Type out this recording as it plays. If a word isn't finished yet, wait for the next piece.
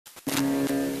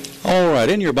All right,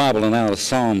 in your Bible now to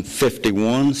Psalm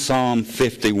 51, Psalm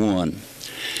 51.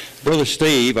 Brother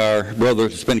Steve, our brother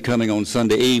that's been coming on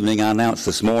Sunday evening, I announced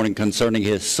this morning concerning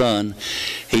his son.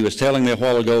 He was telling me a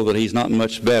while ago that he's not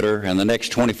much better, and the next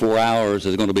 24 hours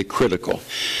is going to be critical.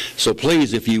 So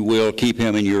please, if you will, keep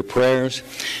him in your prayers.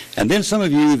 And then some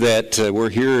of you that were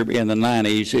here in the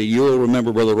 90s, you'll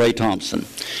remember Brother Ray Thompson,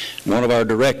 one of our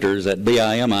directors at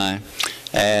BIMI.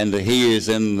 And he is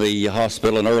in the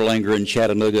hospital in Erlanger in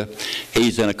Chattanooga.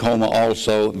 He's in a coma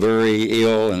also, very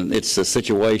ill, and it's a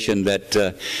situation that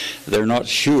they're not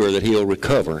sure that he'll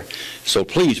recover. So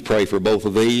please pray for both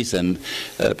of these, and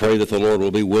pray that the Lord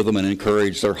will be with them and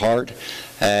encourage their heart.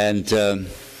 And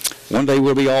one day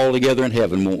we'll be all together in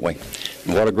heaven, won't we?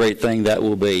 And what a great thing that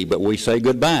will be. But we say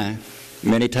goodbye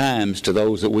many times to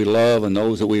those that we love and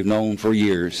those that we've known for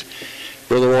years.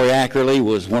 Brother Roy Ackerley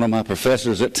was one of my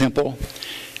professors at Temple,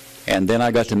 and then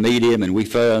I got to meet him, and we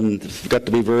got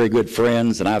to be very good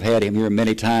friends, and I've had him here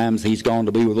many times. He's gone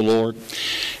to be with the Lord,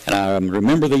 and I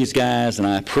remember these guys, and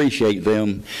I appreciate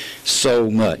them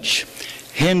so much.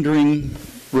 Hindering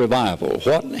revival.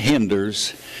 What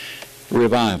hinders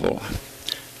revival?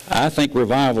 I think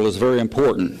revival is very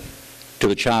important to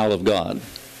the child of God.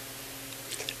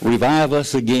 Revive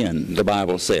us again, the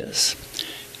Bible says.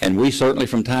 And we certainly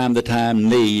from time to time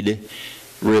need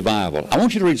revival. I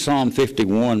want you to read Psalm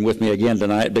 51 with me again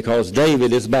tonight, because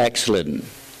David is backslidden.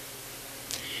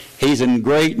 He's in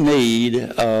great need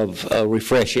of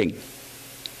refreshing.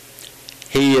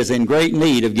 He is in great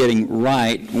need of getting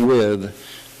right with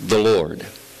the Lord.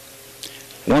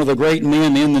 One of the great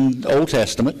men in the Old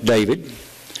Testament, David,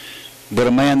 but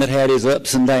a man that had his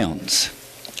ups and downs.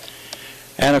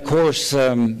 And of course,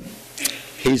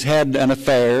 he's had an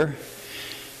affair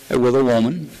with a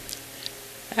woman,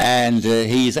 and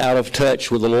he's out of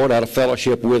touch with the Lord, out of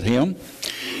fellowship with Him.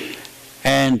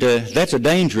 And that's a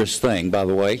dangerous thing, by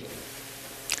the way.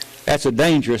 That's a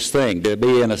dangerous thing, to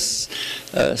be in a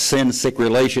sin-sick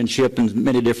relationship in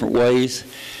many different ways,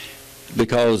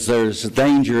 because there's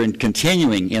danger in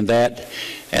continuing in that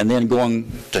and then going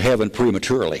to heaven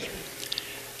prematurely.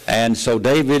 And so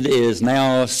David is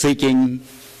now seeking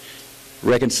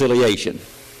reconciliation.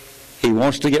 He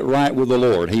wants to get right with the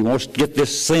Lord. He wants to get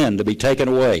this sin to be taken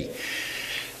away.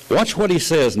 Watch what he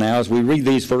says now as we read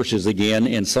these verses again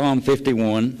in Psalm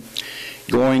 51,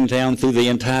 going down through the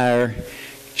entire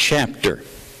chapter.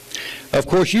 Of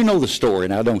course, you know the story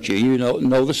now, don't you? You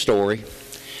know the story.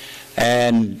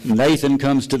 And Nathan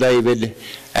comes to David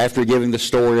after giving the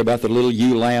story about the little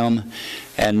ewe lamb,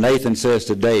 and Nathan says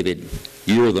to David,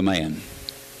 "You're the man."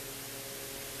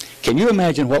 Can you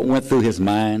imagine what went through his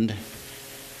mind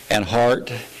and heart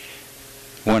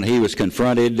when he was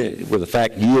confronted with the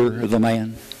fact, "You're the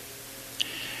man"?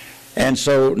 And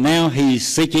so now he's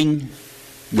seeking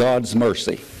God's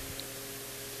mercy.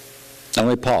 Now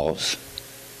let me pause.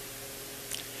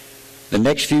 The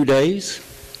next few days,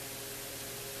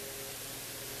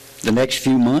 the next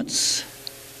few months,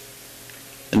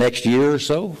 the next year or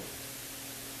so,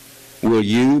 will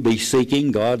you be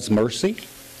seeking God's mercy?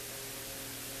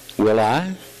 Will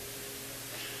I?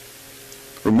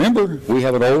 Remember, we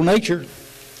have an old nature.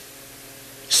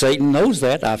 Satan knows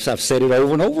that. I've said it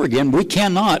over and over again. We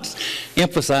cannot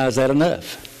emphasize that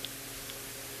enough.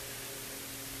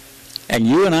 And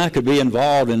you and I could be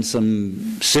involved in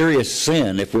some serious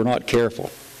sin if we're not careful.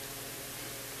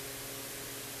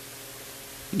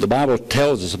 The Bible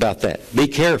tells us about that. Be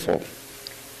careful.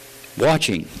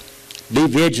 Watching. Be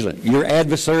vigilant. Your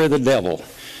adversary, the devil,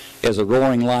 is a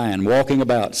roaring lion, walking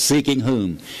about, seeking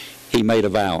whom he may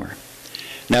devour.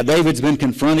 Now, David's been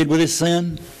confronted with his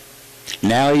sin.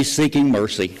 Now he's seeking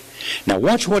mercy. Now,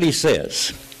 watch what he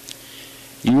says.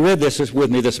 You read this with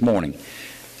me this morning.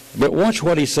 But watch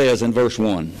what he says in verse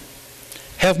 1.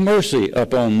 "Have mercy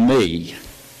upon me,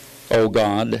 O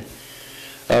God,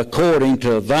 according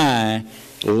to thy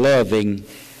loving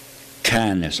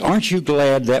kindness." Aren't you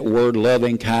glad that word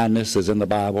loving kindness is in the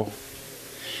Bible?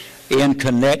 In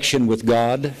connection with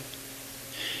God.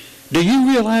 Do you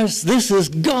realize this is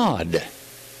God,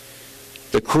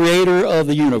 the creator of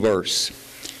the universe?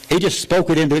 He just spoke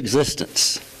it into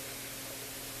existence.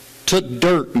 Took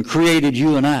dirt and created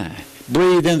you and I.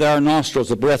 Breathed into our nostrils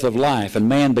the breath of life, and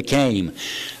man became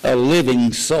a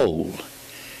living soul.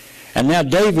 And now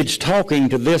David's talking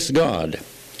to this God,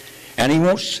 and he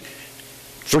wants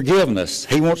forgiveness.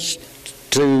 He wants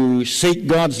to seek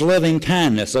God's loving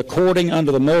kindness according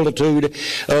unto the multitude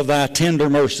of thy tender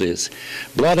mercies.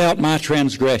 Blot out my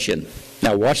transgression.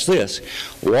 Now watch this.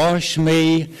 Wash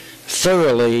me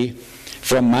thoroughly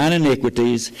from mine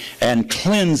iniquities and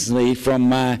cleanse me from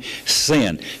my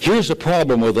sin. Here's the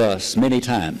problem with us many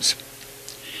times.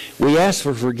 We ask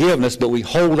for forgiveness, but we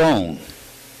hold on.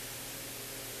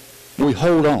 We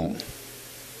hold on.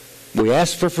 We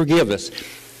ask for forgiveness,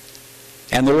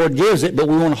 and the Lord gives it, but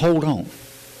we want to hold on.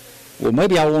 Well,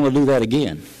 maybe I want to do that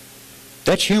again.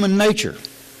 That's human nature.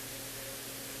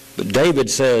 But David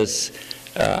says,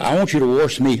 I want you to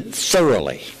wash me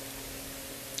thoroughly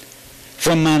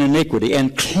from mine iniquity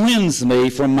and cleanse me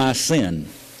from my sin.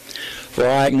 For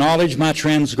I acknowledge my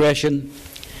transgression,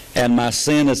 and my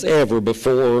sin is ever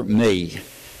before me.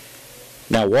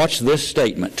 Now watch this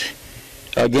statement.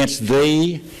 Against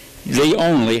thee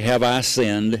only have I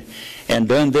sinned, and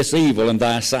done this evil in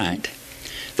thy sight,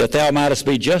 that thou mightest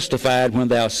be justified when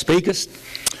thou speakest,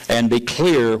 and be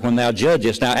clear when thou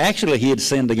judgest. Now actually he had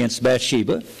sinned against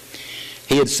Bathsheba.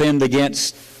 He had sinned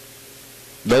against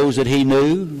those that he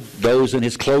knew, those in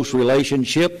his close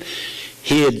relationship.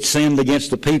 He had sinned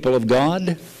against the people of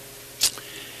God.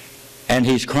 And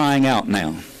he's crying out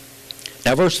now.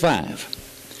 Now verse 5.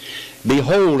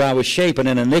 Behold, I was shapen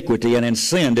in iniquity, and in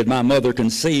sin did my mother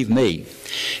conceive me.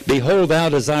 Behold, thou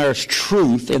desirest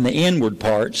truth in the inward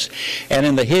parts, and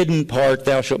in the hidden part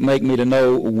thou shalt make me to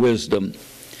know wisdom.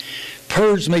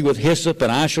 Purge me with hyssop,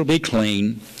 and I shall be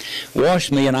clean.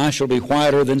 Wash me, and I shall be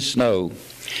whiter than snow.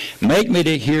 Make me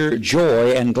to hear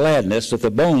joy and gladness, that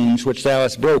the bones which thou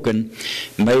hast broken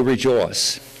may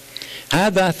rejoice.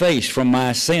 Hide thy face from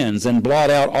my sins, and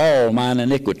blot out all mine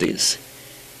iniquities.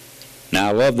 Now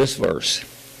I love this verse.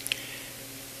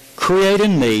 Create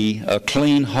in me a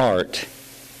clean heart,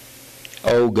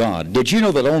 O God. Did you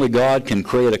know that only God can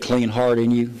create a clean heart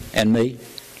in you and me?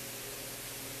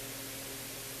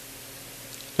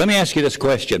 Let me ask you this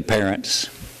question, parents.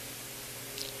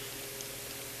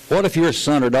 What if your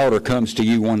son or daughter comes to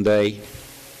you one day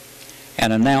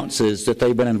and announces that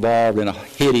they've been involved in a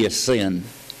hideous sin?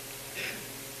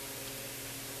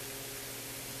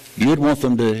 You'd want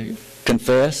them to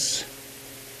confess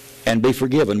and be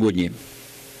forgiven, wouldn't you?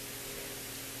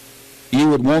 You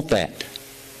would want that.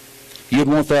 You'd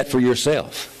want that for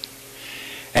yourself.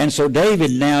 And so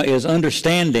David now is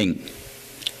understanding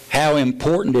how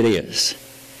important it is.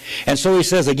 And so he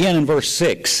says again in verse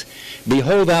 6,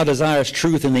 Behold, thou desirest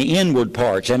truth in the inward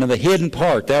parts, and in the hidden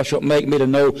part thou shalt make me to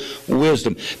know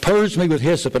wisdom. Purge me with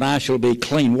hyssop, and I shall be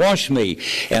clean. Wash me,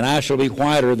 and I shall be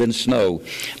whiter than snow.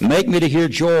 Make me to hear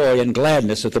joy and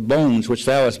gladness, that the bones which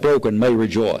thou hast broken may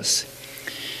rejoice.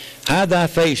 Hide thy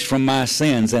face from my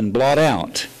sins, and blot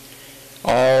out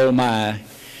all my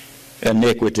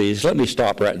iniquities. Let me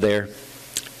stop right there.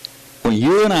 When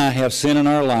you and I have sin in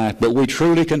our life, but we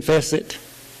truly confess it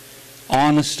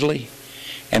honestly,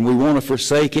 and we want to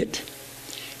forsake it,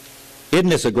 isn't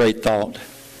this a great thought?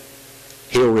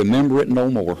 He'll remember it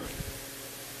no more.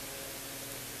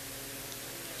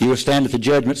 You will stand at the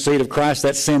judgment seat of Christ,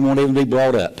 that sin won't even be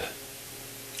brought up.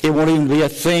 It won't even be a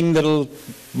thing that'll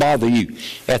bother you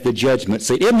at the judgment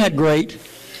seat. Isn't that great?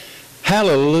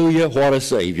 Hallelujah, what a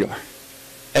Savior.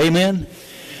 Amen?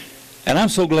 And I'm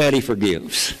so glad He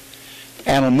forgives.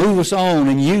 And will move us on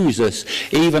and use us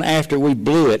even after we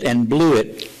blew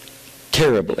it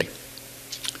terribly.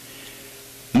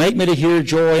 Make me to hear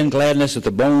joy and gladness, that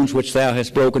the bones which thou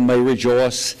hast broken may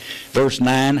rejoice. Verse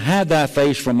 9, hide thy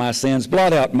face from my sins,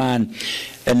 blot out mine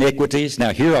iniquities.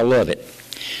 Now here I love it.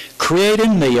 Create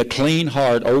in me a clean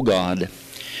heart, O God.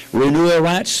 Renew a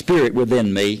right spirit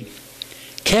within me.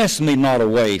 Cast me not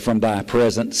away from thy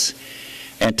presence,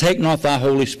 and take not thy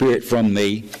Holy Spirit from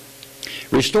me.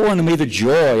 Restore unto me the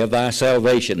joy of thy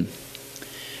salvation,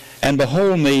 and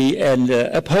behold me and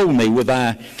uphold me with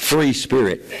thy free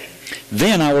spirit.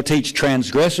 Then I will teach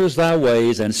transgressors thy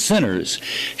ways, and sinners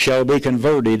shall be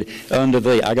converted unto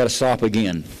thee. I got to stop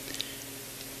again.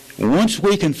 Once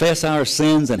we confess our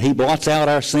sins and He blots out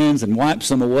our sins and wipes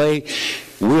them away,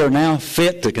 we are now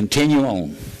fit to continue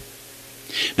on.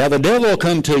 Now the devil will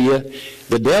come to you.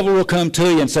 The devil will come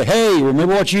to you and say, hey,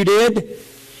 remember what you did?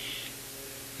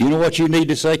 You know what you need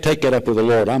to say? Take that up with the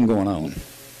Lord. I'm going on.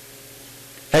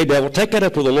 Hey, devil, take that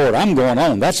up with the Lord. I'm going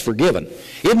on. That's forgiven.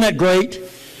 Isn't that great?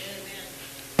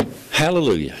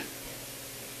 Hallelujah.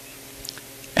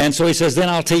 And so he says, then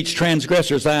I'll teach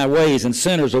transgressors thy ways, and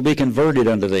sinners will be converted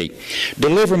unto thee.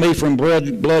 Deliver me from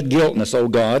blood guiltness, O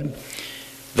God,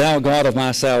 thou God of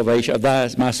my salvation,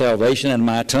 and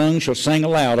my tongue shall sing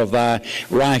aloud of thy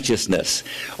righteousness.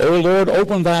 O Lord,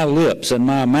 open thy lips, and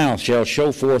my mouth shall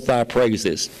show forth thy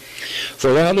praises.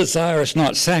 For thou desirest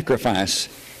not sacrifice,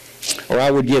 or I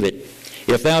would give it,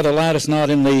 if thou delightest not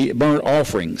in the burnt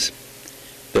offerings.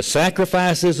 The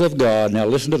sacrifices of God, now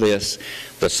listen to this,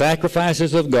 the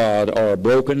sacrifices of God are a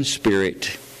broken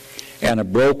spirit and a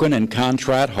broken and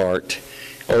contrite heart.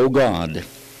 O God,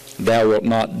 thou wilt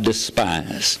not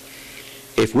despise.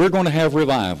 if we're going to have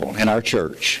revival in our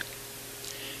church,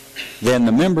 then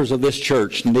the members of this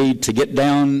church need to get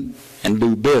down and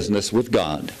do business with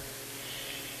God.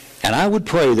 And I would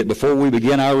pray that before we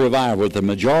begin our revival, the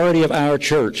majority of our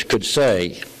church could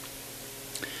say,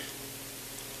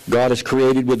 God has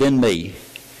created within me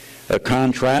a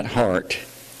contrite heart.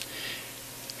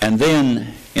 And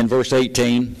then in verse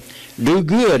 18, do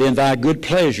good in thy good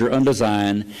pleasure unto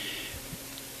Zion,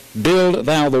 build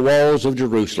thou the walls of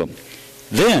Jerusalem.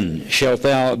 Then shalt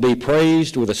thou be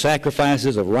praised with the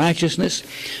sacrifices of righteousness,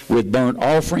 with burnt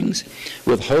offerings,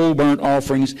 with whole burnt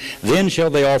offerings. Then shall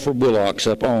they offer bullocks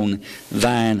upon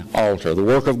thine altar. The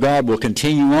work of God will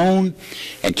continue on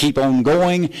and keep on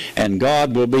going, and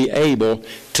God will be able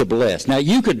to bless. Now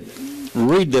you could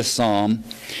read this psalm,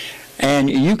 and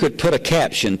you could put a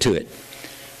caption to it.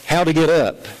 How to get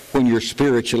up when you're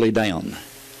spiritually down.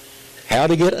 How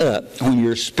to get up when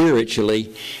you're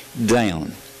spiritually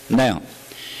down. Now,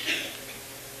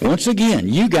 once again,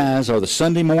 you guys are the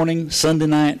Sunday morning, Sunday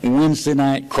night, Wednesday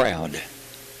night crowd.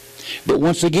 But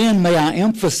once again, may I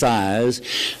emphasize,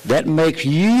 that makes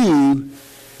you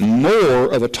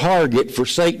more of a target for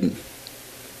Satan.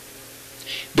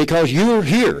 Because you're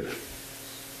here.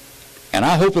 And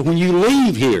I hope that when you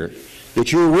leave here,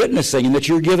 that you're witnessing and that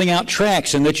you're giving out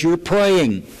tracts and that you're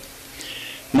praying.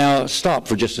 Now, stop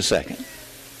for just a second.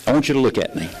 I want you to look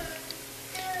at me.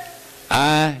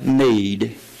 I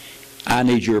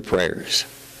need your prayers.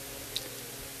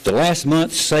 The last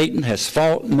month, Satan has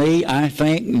fought me, I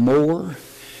think, more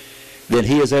than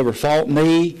he has ever fought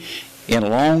me in a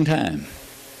long time.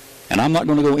 And I'm not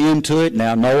going to go into it.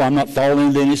 Now, no, I'm not falling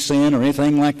into any sin or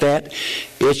anything like that.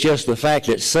 It's just the fact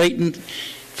that Satan,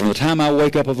 from the time I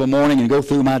wake up of a morning and go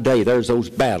through my day, there's those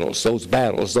battles.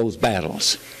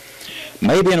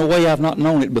 Maybe in a way I've not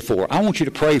known it before. I want you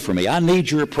to pray for me. I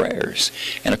need your prayers.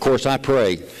 And, of course, I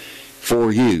pray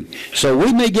for you. So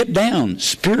we may get down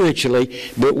spiritually,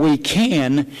 but we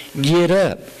can get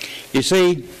up. You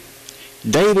see,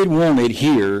 David wanted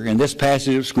here in this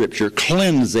passage of Scripture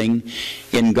cleansing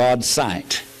in God's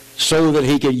sight so that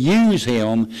he could use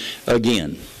him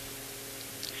again.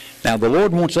 Now, the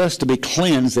Lord wants us to be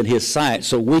cleansed in his sight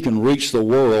so we can reach the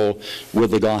world with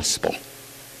the gospel.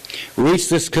 Reach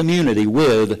this community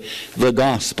with the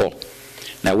gospel.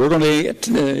 Now, we're going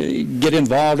to get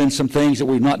involved in some things that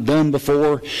we've not done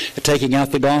before, taking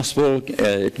out the gospel,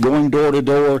 going door to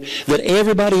door, that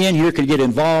everybody in here can get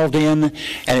involved in,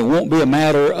 and it won't be a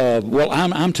matter of, well,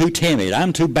 I'm too timid,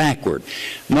 I'm too backward.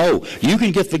 No, you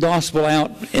can get the gospel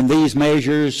out in these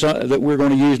measures that we're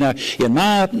going to use now. In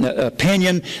my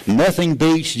opinion, nothing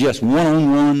beats just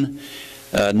one-on-one.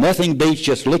 Nothing beats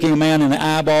just looking a man in the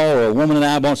eyeball or a woman in the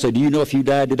eyeball and say, do you know if you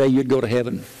died today you'd go to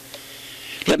heaven?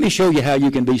 Let me show you how you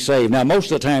can be saved. Now,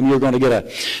 most of the time you're going to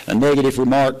get a negative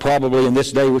remark probably in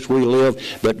this day which we live,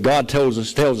 but God tells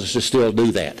us to still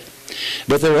do that.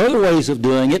 But there are other ways of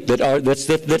doing it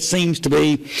that seems to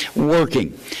be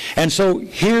working. And so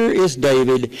here is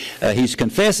David. He's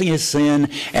confessing his sin,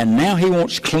 and now he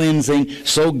wants cleansing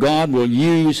so God will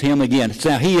use him again.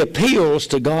 Now, he appeals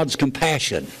to God's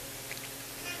compassion.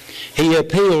 He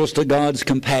appeals to God's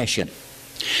compassion.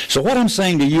 So what I'm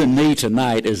saying to you and me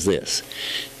tonight is this.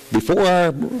 Before our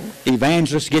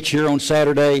evangelist gets here on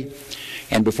Saturday,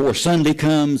 and before Sunday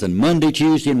comes, and Monday,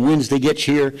 Tuesday, and Wednesday gets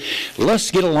here, let's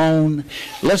get alone.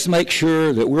 Let's make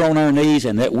sure that we're on our knees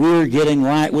and that we're getting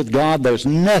right with God. There's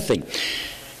nothing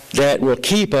that will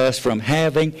keep us from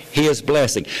having his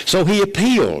blessing. So he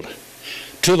appealed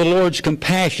to the Lord's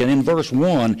compassion in verse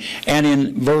 1 and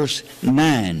in verse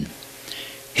 9.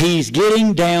 He's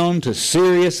getting down to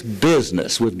serious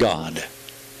business with God.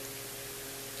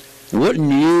 Wouldn't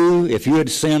you, if you had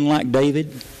sinned like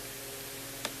David?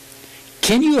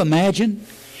 Can you imagine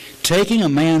taking a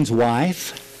man's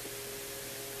wife,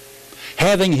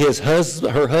 having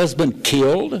her husband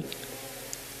killed?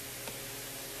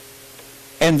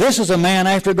 And this is a man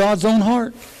after God's own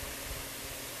heart.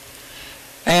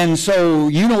 And so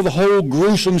you know the whole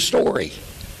gruesome story.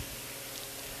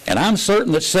 And I'm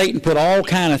certain that Satan put all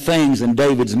kind of things in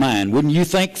David's mind. Wouldn't you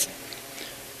think?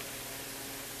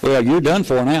 Well, you're done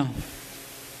for now.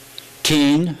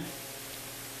 King.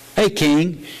 Hey,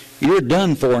 king, you're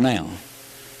done for now.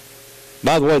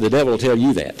 By the way, the devil will tell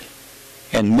you that.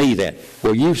 And me that.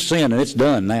 Well, you've sinned and it's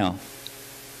done now.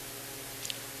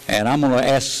 And I'm going to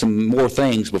ask some more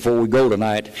things before we go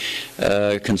tonight,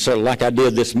 like I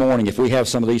did this morning. If we have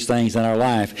some of these things in our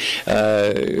life,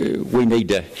 we need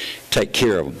to take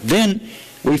care of them. Then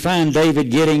we find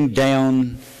David getting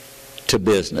down to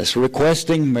business,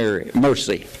 requesting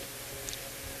mercy.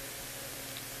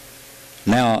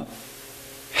 Now,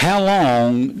 How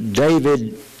long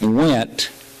David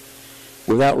went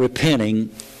without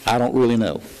repenting, I don't really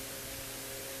know.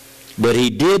 But he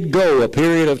did go a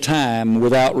period of time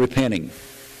without repenting.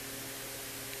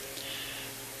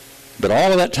 But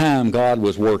all of that time, God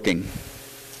was working.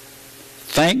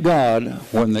 Thank God,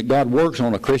 when God works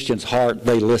on a Christian's heart,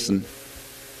 they listen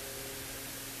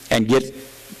and get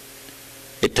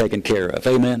it taken care of.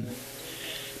 Amen?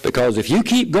 Because if you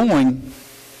keep going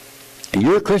and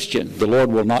you're a Christian, the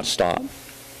Lord will not stop.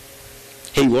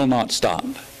 He will not stop.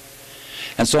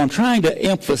 And so I'm trying to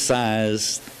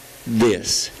emphasize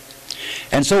this.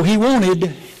 And so he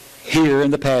wanted, here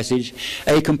in the passage,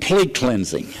 a complete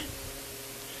cleansing.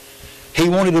 He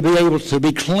wanted to be able to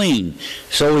be clean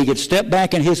so he could step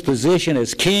back in his position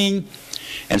as king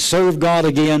and serve God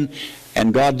again,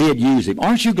 and God did use him.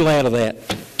 Aren't you glad of that?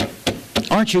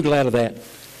 Aren't you glad of that?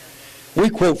 We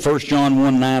quote 1 John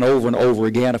 1:9 over and over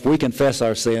again. If we confess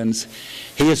our sins,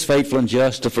 he is faithful and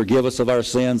just to forgive us of our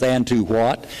sins and to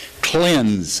what?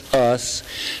 Cleanse us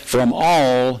from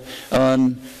all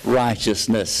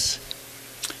unrighteousness.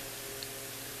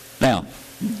 Now,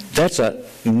 that's a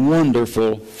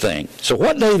wonderful thing. So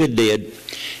what David did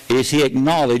is he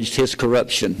acknowledged his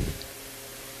corruption.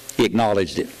 He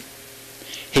acknowledged it.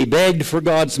 He begged for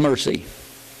God's mercy,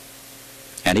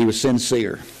 and he was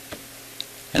sincere.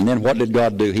 And then what did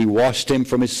God do? He washed him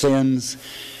from his sins,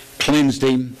 cleansed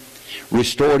him,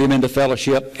 restored him into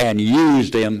fellowship, and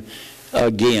used him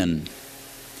again.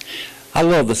 I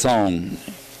love the song,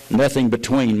 "Nothing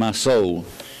Between My Soul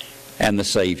and the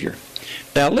Savior."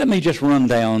 Now let me just run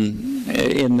down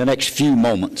in the next few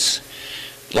moments,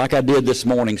 like I did this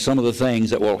morning, some of the things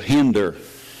that will hinder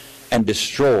and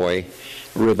destroy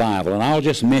revival. And I'll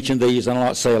just mention these and I'll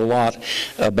not say a lot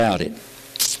about it.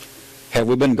 Have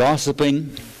we been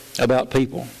gossiping about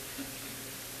people?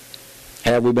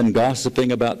 Have we been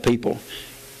gossiping about people?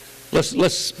 Let's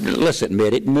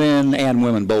admit it. Men and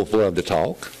women both love to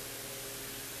talk.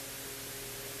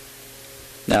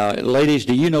 Now, ladies,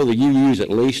 do you know that you use at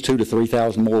least 2,000 to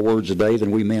 3,000 more words a day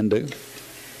than we men do?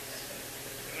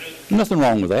 Nothing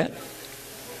wrong with that.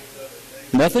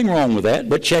 Nothing wrong with that,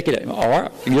 but check it out. Or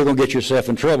you're going to get yourself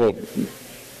in trouble,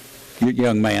 you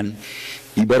young man.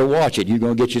 You better watch it. You're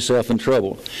going to get yourself in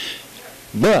trouble.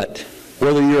 But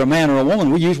whether you're a man or a woman,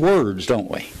 we use words,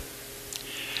 don't we?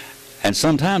 And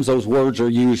sometimes those words are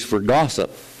used for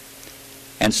gossip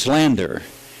and slander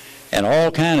and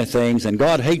all kind of things, and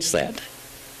God hates that.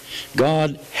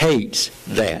 God hates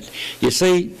that. You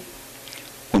see,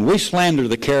 when we slander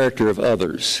the character of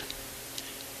others,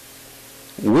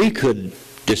 we could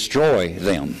destroy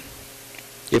them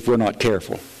if we're not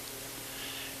careful.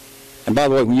 And by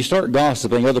the way, when you start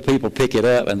gossiping, other people pick it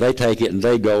up and they take it and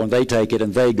they go and they take it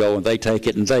and they go and they take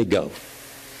it and they go.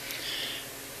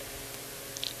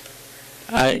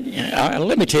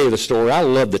 Let me tell you the story. I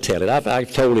love to tell it.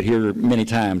 I've told it here many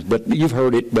times, but you've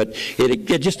heard it. But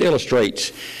it just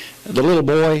illustrates the little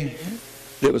boy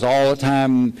that was all the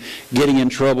time getting in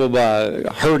trouble by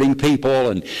hurting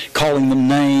people and calling them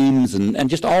names and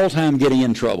just all the time getting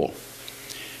in trouble.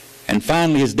 And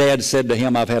finally his dad said to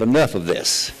him, "I've had enough of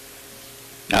this.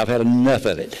 I've had enough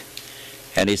of it."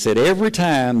 And he said, "Every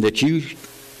time that you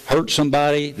hurt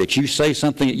somebody, that you say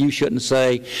something that you shouldn't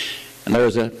say," and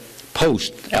there's a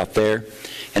post out there,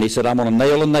 and he said, "I'm going to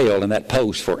nail a nail in that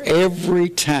post for every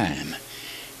time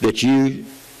that you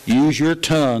use your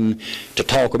tongue to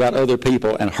talk about other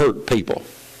people and hurt people."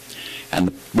 And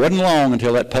it wasn't long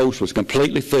until that post was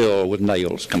completely filled with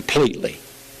nails, completely.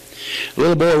 The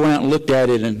little boy went out and looked at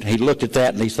it, and he looked at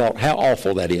that and he thought, how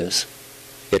awful that is.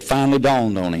 It finally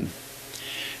dawned on him.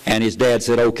 And his dad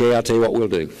said, "Okay, I'll tell you what we'll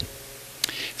do.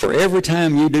 For every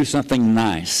time you do something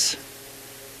nice,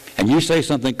 and you say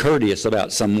something courteous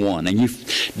about someone, and you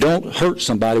don't hurt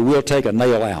somebody, we'll take a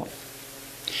nail out."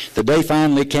 The day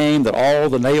finally came that all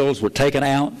the nails were taken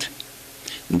out.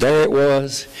 And there it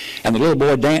was. And the little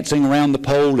boy dancing around the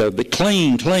pole,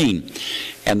 clean, clean.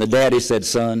 And the daddy said,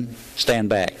 "Son, stand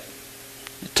back.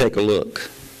 Take a look.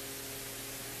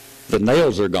 The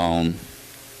nails are gone,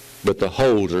 but the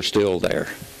holes are still there."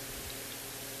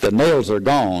 The nails are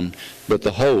gone, but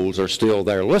the holes are still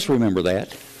there. Let's remember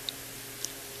that.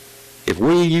 If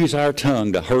we use our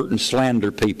tongue to hurt and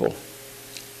slander people,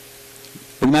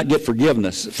 we might get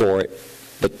forgiveness for it,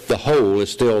 but the hole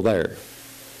is still there.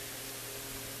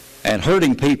 And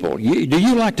hurting people, do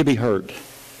you like to be hurt?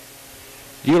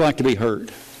 Do you like to be hurt?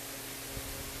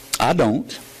 I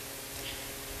don't.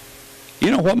 You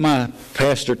know what my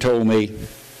pastor told me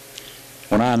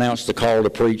when I announced the call to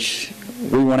preach?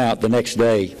 We went out the next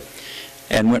day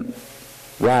and went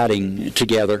riding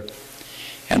together.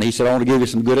 And he said, I want to give you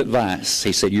some good advice.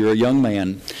 He said, you're a young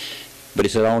man, but he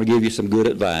said, I want to give you some good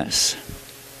advice.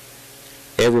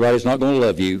 Everybody's not going to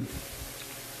love you.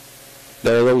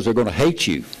 There are those that are going to hate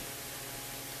you.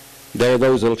 There are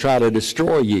those that will try to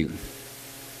destroy you.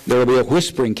 There will be a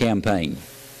whispering campaign.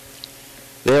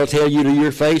 They'll tell you to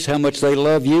your face how much they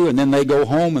love you, and then they go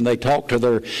home and they talk to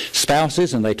their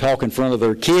spouses and they talk in front of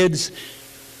their kids.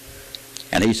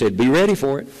 And he said, be ready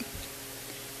for it.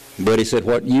 But he said,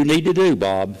 what you need to do,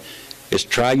 Bob, is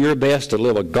try your best to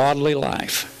live a godly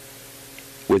life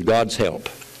with God's help.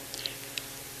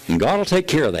 And God will take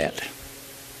care of that.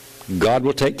 God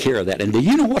will take care of that. And do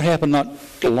you know what happened not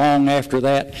long after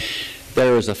that?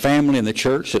 There was a family in the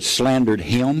church that slandered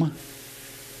him.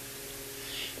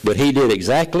 But he did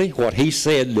exactly what he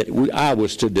said that I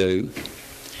was to do.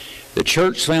 The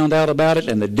church found out about it,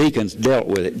 and the deacons dealt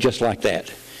with it just like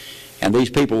that. And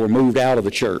these people were moved out of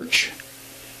the church.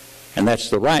 And that's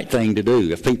the right thing to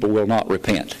do if people will not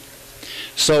repent.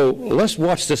 So let's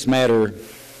watch this matter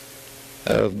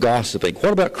of gossiping.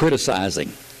 What about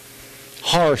criticizing?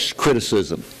 Harsh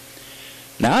criticism.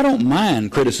 Now, I don't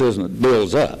mind criticism that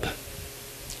builds up.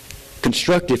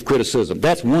 Constructive criticism,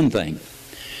 that's one thing.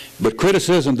 But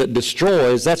criticism that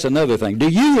destroys, that's another thing. Do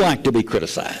you like to be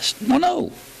criticized? Well,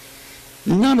 no.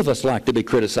 None of us like to be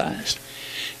criticized.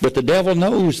 But the devil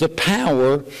knows the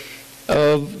power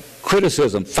of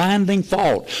criticism, finding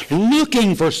fault,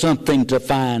 looking for something to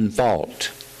find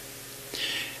fault.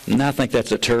 And I think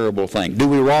that's a terrible thing. Do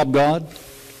we rob God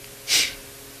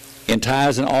in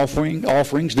tithes and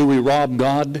offerings? Do we rob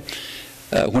God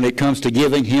when it comes to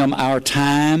giving Him our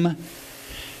time?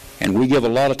 And we give a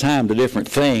lot of time to different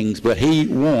things, but He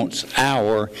wants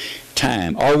our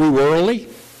time. Are we worldly?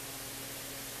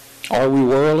 Are we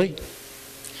worldly?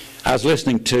 I was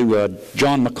listening to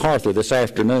John MacArthur this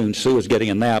afternoon. Sue was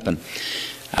getting a nap, and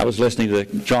I was listening to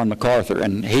John MacArthur,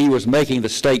 and he was making the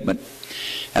statement.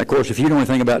 And, of course, if you know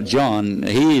anything about John,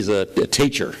 he's a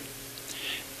teacher.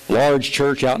 Large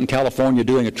church out in California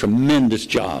doing a tremendous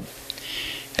job.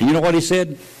 And you know what he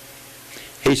said?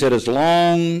 He said, as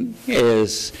long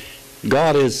as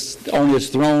God is on His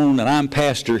throne and I'm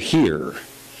pastor here,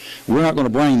 we're not going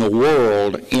to bring the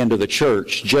world into the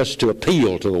church just to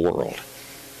appeal to the world.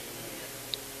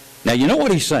 Now, you know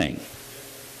what he's saying?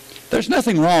 There's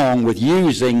nothing wrong with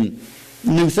using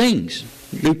new things,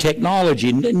 new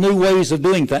technology, new ways of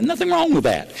doing things. Nothing wrong with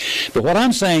that. But what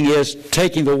I'm saying is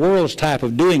taking the world's type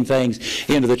of doing things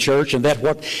into the church, and that's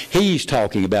what he's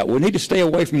talking about. We need to stay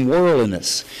away from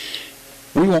worldliness.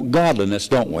 We want godliness,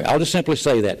 don't we? I'll just simply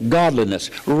say that. Godliness,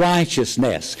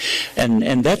 righteousness.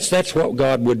 And that's what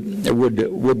God would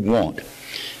want.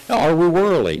 Are we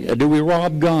worldly? Do we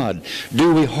rob God?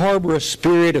 Do we harbor a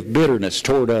spirit of bitterness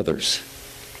toward others?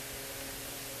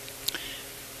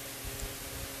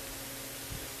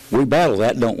 We battle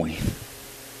that, don't we?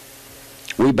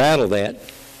 We battle that.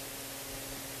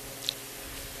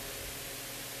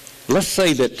 Let's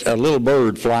say that a little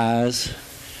bird flies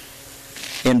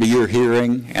into your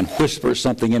hearing and whispers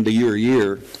something into your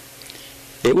ear.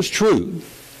 It was true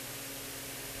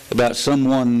about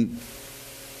someone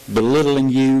belittling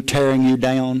you, tearing you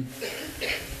down.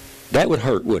 That would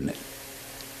hurt, wouldn't it?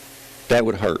 That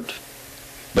would hurt.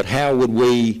 But how would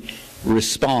we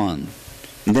respond?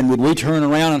 And then would we turn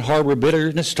around and harbor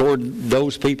bitterness toward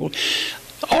those people?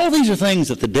 All these are things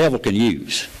that the devil can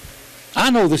use. I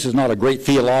know this is not a great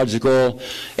theological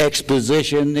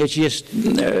exposition. It's just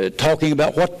talking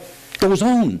about what goes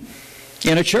on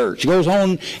in a church, goes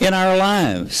on in our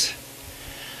lives.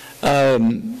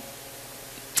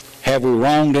 Have we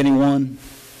wronged anyone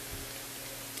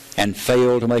and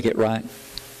failed to make it right?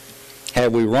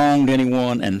 Have we wronged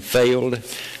anyone and failed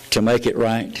to make it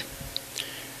right?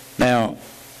 Now,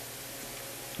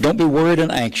 don't be worried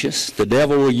and anxious. The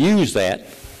devil will use that.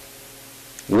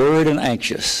 Worried and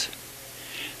anxious.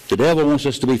 The devil wants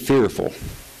us to be fearful.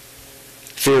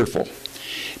 Fearful.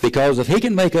 Because if he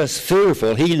can make us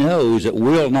fearful, he knows that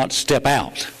we'll not step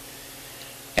out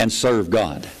and serve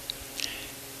God.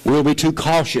 We'll be too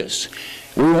cautious.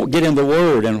 We won't get in the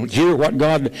Word and hear what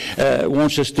God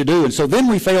wants us to do. And so then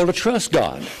we fail to trust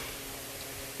God.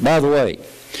 By the way,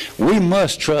 we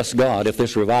must trust God if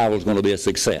this revival is going to be a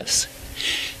success.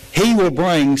 He will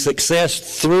bring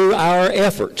success through our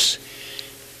efforts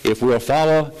if we'll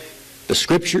follow the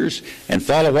Scriptures and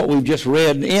follow what we've just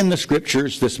read in the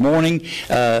Scriptures this morning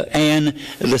and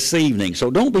this evening. So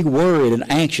don't be worried and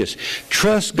anxious.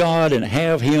 Trust God and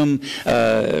have Him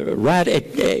right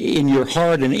in your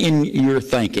heart and in your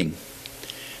thinking.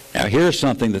 Now here's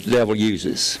something that the devil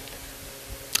uses.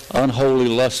 Unholy,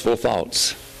 lustful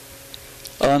thoughts.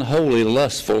 Unholy,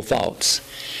 lustful thoughts.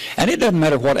 And it doesn't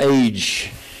matter what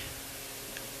age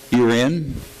you're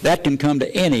in. That can come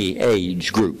to any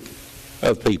age group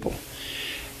of people.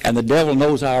 And the devil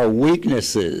knows our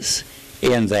weaknesses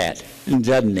in that,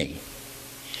 doesn't he?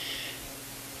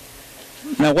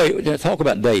 Now wait, talk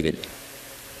about David.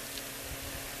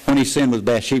 When he sinned with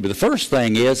Bathsheba, the first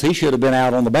thing is he should have been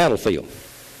out on the battlefield.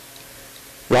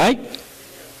 Right?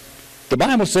 The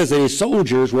Bible says that his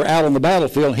soldiers were out on the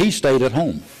battlefield, he stayed at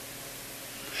home.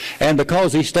 And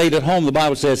because he stayed at home, the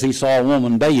Bible says he saw a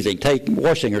woman bathing,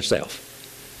 washing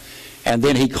herself. And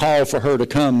then he called for her to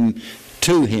come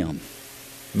to him.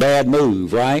 Bad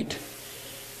move, right?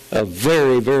 A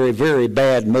very, very, very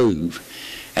bad move.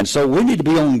 And so we need to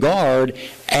be on guard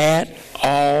at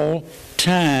all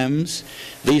times.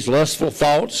 These lustful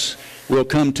thoughts will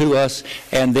come to us,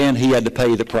 and then he had to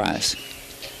pay the price.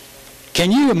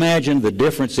 Can you imagine the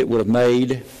difference it would have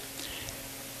made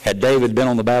had David been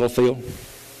on the battlefield?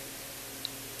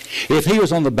 If he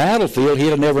was on the battlefield, he'd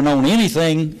have never known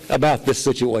anything about this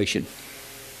situation.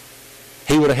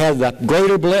 He would have had the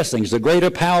greater blessings, the greater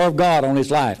power of God on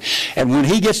his life. And when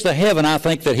he gets to heaven, I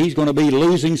think that he's going to be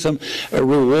losing some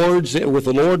rewards with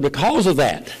the Lord because of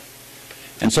that.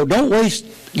 And so don't waste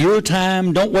your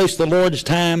time, don't waste the Lord's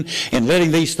time in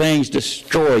letting these things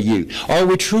destroy you. Are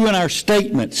we true in our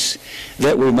statements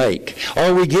that we make?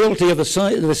 Are we guilty of the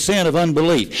sin of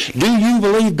unbelief? Do you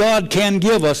believe God can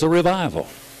give us a revival?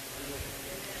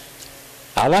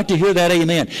 I'd like to hear that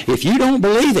amen. If you don't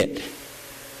believe it,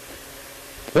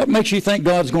 what makes you think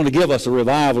God's going to give us a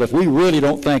revival if we really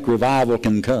don't think revival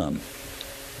can come?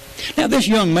 Now, this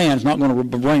young man's not going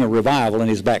to bring a revival in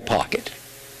his back pocket,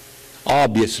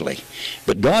 obviously.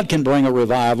 But God can bring a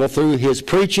revival through his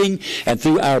preaching and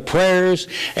through our prayers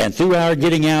and through our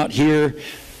getting out here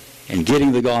and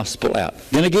getting the gospel out.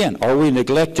 Then again, are we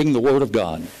neglecting the Word of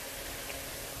God?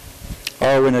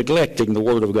 Are we neglecting the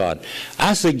Word of God?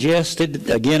 I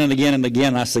suggested again and again and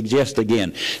again, I suggest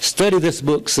again, study this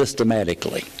book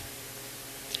systematically.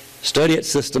 Study it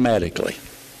systematically.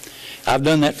 I've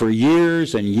done that for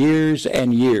years and years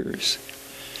and years.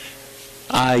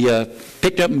 I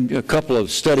picked up a couple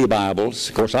of study Bibles.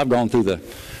 Of course, I've gone through the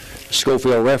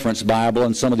Scofield Reference Bible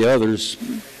and some of the others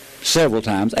several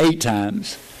times, 8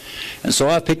 times. And so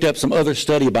I've picked up some other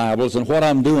study Bibles, and what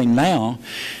I'm doing now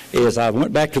is I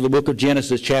went back to the book of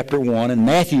Genesis chapter 1 and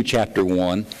Matthew chapter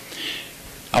 1.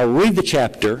 I'll read the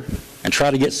chapter and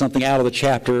try to get something out of the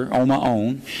chapter on my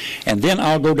own, and then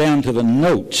I'll go down to the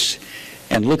notes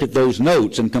and look at those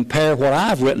notes and compare what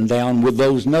I've written down with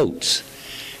those notes.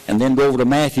 And then go over to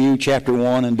Matthew chapter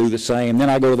 1 and do the same. Then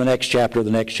I go to the next chapter, and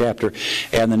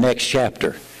the next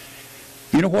chapter.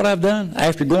 You know what I've done?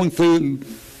 After going through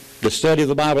the study of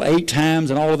the Bible 8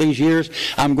 times in all of these years,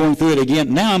 I'm going through it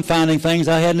again. Now I'm finding things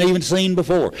I hadn't even seen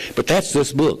before. But that's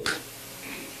this book.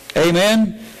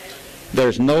 Amen?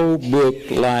 There's no book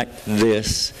like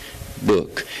this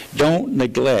book. Don't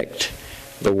neglect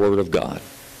the Word of God.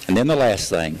 And then the last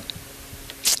thing.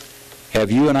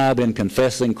 Have you and I been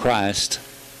confessing Christ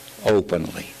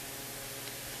openly?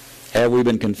 Have we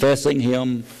been confessing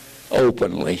Him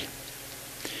openly?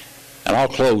 And I'll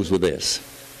close with this.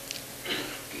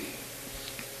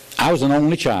 I was an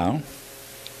only child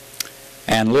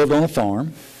and lived on a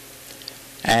farm,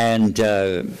 and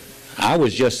I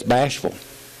was just bashful.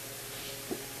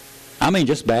 I mean,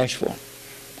 just bashful.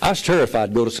 I was terrified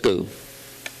to go to school.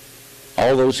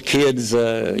 All those kids,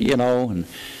 and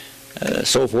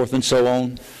so forth and so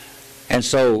on. And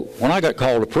so when I got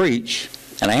called to preach,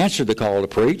 and I answered the call to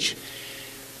preach,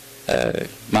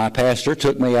 my pastor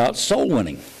took me out soul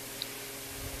winning.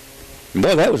 And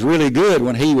boy, that was really good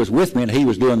when he was with me and he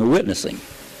was doing the witnessing.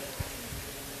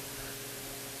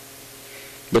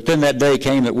 But then that day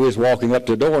came that we was walking up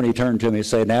to the door, and he turned to me and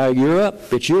said, "Now you're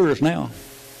up. It's yours now."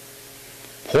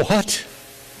 What?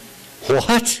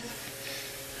 What?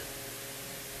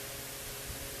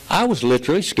 I was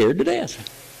literally scared to death.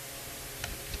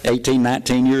 18,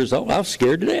 19 years old, I was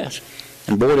scared to death.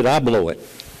 And boy, did I blow it.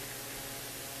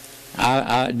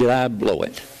 Did I blow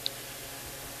it.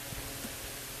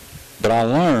 But I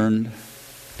learned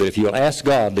that if you'll ask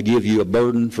God to give you a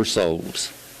burden for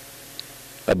souls,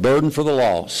 a burden for the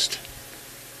lost,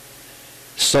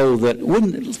 so that,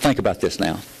 think about this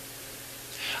now.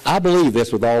 I believe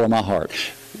this with all of my heart.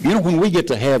 You know, when we get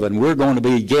to heaven, we're going to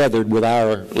be gathered with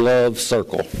our love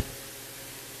circle.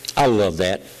 I love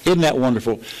that. Isn't that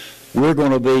wonderful? We're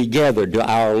going to be gathered to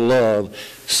our love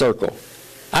circle.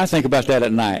 I think about that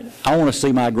at night. I want to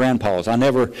see my grandpas. I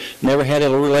never had a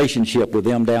relationship with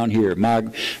them down here. My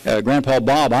Grandpa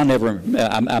Bob, I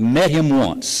met him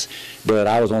once, but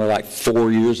I was only like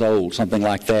 4 years old, something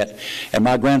like that. And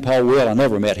my Grandpa Will, I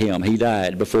never met him. He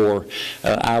died before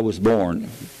I was born.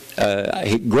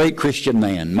 Great Christian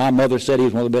man. My mother said he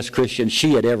was one of the best Christians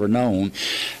she had ever known,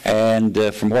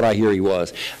 and from what I hear, he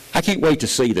was. I can't wait to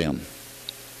see them.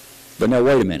 But now,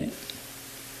 wait a minute.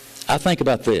 I think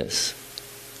about this.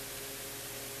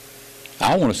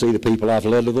 I want to see the people I've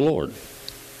led to the Lord.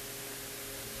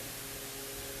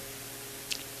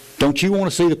 Don't you want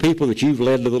to see the people that you've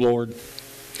led to the Lord?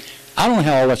 I don't know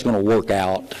how all that's going to work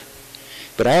out,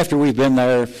 but after we've been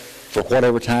there for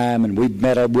whatever time, and we've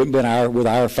been with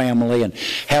our family and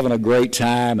having a great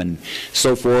time and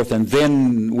so forth, and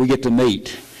then we get to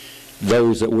meet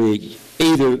those that we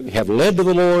either have led to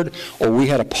the Lord or we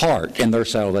had a part in their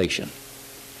salvation.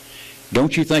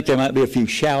 Don't you think there might be a few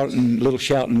little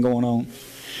shouting going on?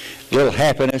 A little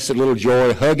happiness, a little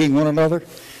joy, hugging one another,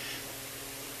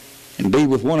 and be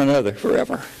with one another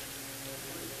forever.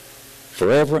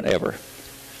 Forever and ever.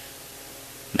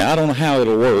 Now, I don't know how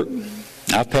it'll work.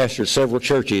 I've pastored several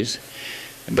churches,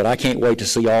 but I can't wait to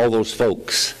see all those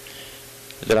folks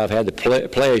that I've had the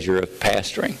pleasure of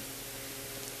pastoring.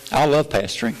 I love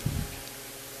pastoring.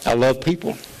 I love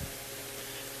people.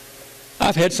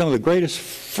 I've had some of the greatest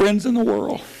friends in the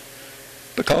world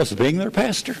because of being their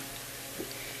pastor.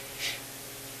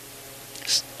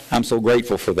 I'm so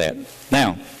grateful for that.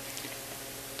 Now,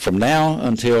 from now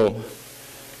until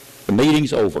the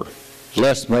meeting's over,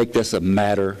 let's make this a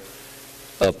matter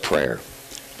of prayer.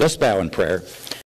 Let's bow in prayer.